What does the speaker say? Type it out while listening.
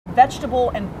vegetable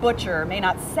and butcher may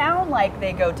not sound like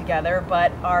they go together,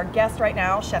 but our guest right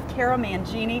now, Chef Cara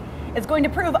Mangini, is going to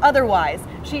prove otherwise.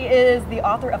 She is the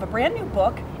author of a brand new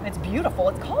book, and it's beautiful.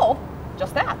 It's called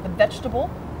just that, The Vegetable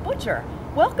Butcher.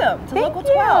 Welcome to Local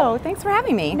 12. Thanks for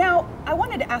having me. Now, I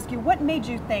wanted to ask you, what made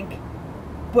you think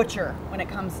butcher when it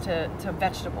comes to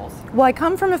vegetables? Well, I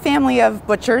come from a family of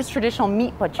butchers, traditional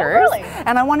meat butchers. Oh, really?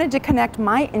 And I wanted to connect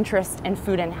my interest in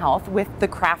food and health with the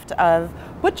craft of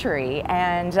butchery,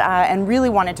 and really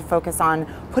wanted to focus on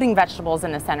putting vegetables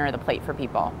in the center of the plate for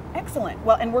people. Excellent.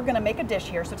 Well, and we're going to make a dish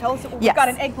here. So tell us, we've Yes. got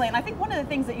an eggplant. I think one of the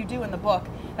things that you do in the book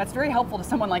that's very helpful to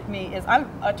someone like me is I'm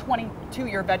a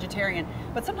 22-year vegetarian,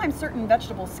 but sometimes certain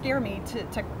vegetables scare me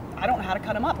to I don't know how to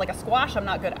cut them up. Like a squash, I'm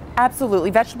not good at. Absolutely.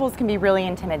 Vegetables can be really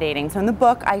intimidating. So in the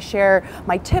book, I share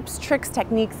my tips, tricks,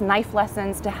 techniques, knife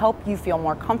lessons to help you feel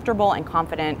more comfortable and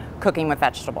confident cooking with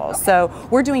vegetables. Okay. So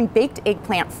we're doing baked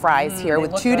eggplant fries here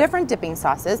with two good. different dipping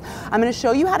sauces. I'm going to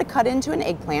show you how to cut into an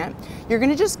eggplant. You're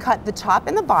going to just cut the top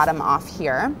and the bottom off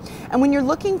here. And when you're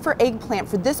looking for eggplant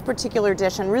for this particular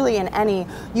dish, and really in any,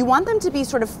 you want them to be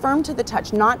sort of firm to the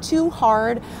touch, not too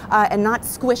hard and not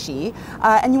squishy.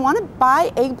 And you want to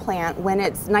buy eggplant when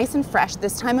it's nice and fresh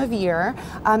this time of year,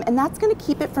 and that's going to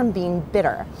keep it from being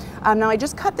bitter. Now I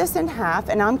just cut this in half,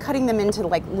 and now I'm cutting them into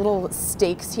like little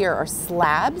steaks here, or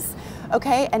slabs.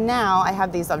 Okay, and now I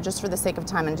have these, just for the sake of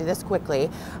time, and do this quickly.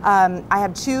 I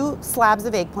have 2 slabs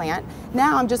of eggplant.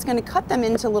 Now I'm just going to cut them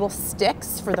into little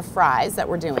sticks for the fries that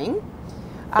we're doing,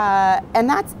 and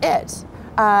that's it.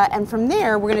 And from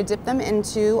there, we're going to dip them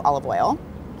into olive oil.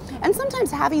 And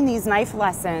sometimes having these knife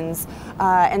lessons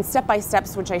and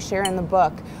step-by-steps, which I share in the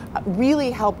book,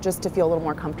 really help just to feel a little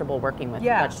more comfortable working with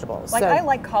vegetables. Like, I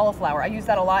like cauliflower. I use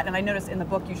that a lot, and I notice in the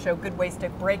book you show good ways to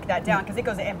break that down because it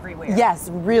goes everywhere. Yes,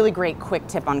 really great quick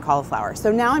tip on cauliflower.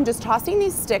 So now I'm just tossing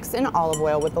these sticks in olive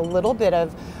oil with a little bit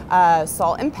of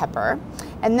salt and pepper.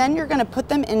 And then you're going to put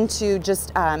them into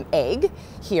just egg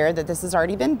here, that this has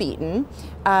already been beaten.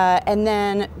 And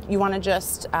then you want to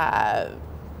just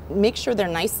make sure they're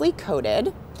nicely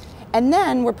coated. And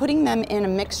then we're putting them in a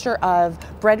mixture of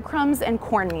breadcrumbs and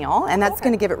cornmeal, and that's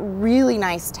going to give it really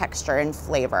nice texture and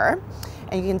flavor.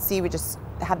 And you can see we just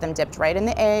have them dipped right in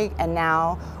the egg, and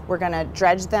now we're going to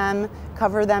dredge them,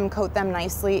 cover them, coat them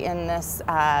nicely in this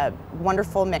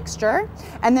wonderful mixture.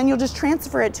 And then you'll just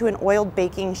transfer it to an oiled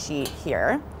baking sheet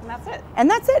here. And that's it. And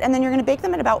that's it. And then you're going to bake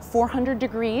them at about 400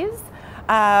 degrees.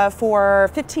 For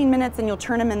 15 minutes, and you'll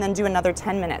turn them and then do another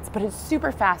 10 minutes. But it's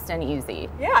super fast and easy.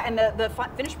 Yeah, and the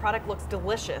finished product looks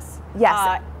delicious.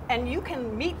 Yes. And you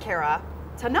can meet Cara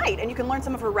tonight, and you can learn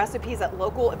some of her recipes at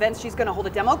local events. She's going to hold a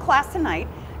demo class tonight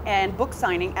and book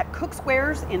signing at Cook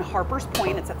Squares in Harpers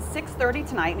Point. It's at 6:30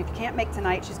 tonight, and if you can't make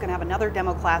tonight, she's going to have another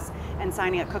demo class and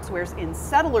signing at Cook Squares in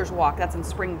Settlers Walk. That's in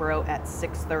Springboro at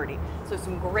 6:30. So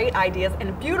some great ideas and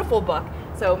a beautiful book.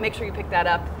 So make sure you pick that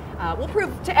up. We'll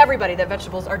prove to everybody that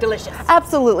vegetables are delicious.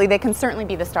 Absolutely. They can certainly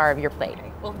be the star of your plate.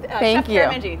 Okay. Well, Thank Chef you.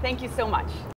 Cara Mangini, thank you so much.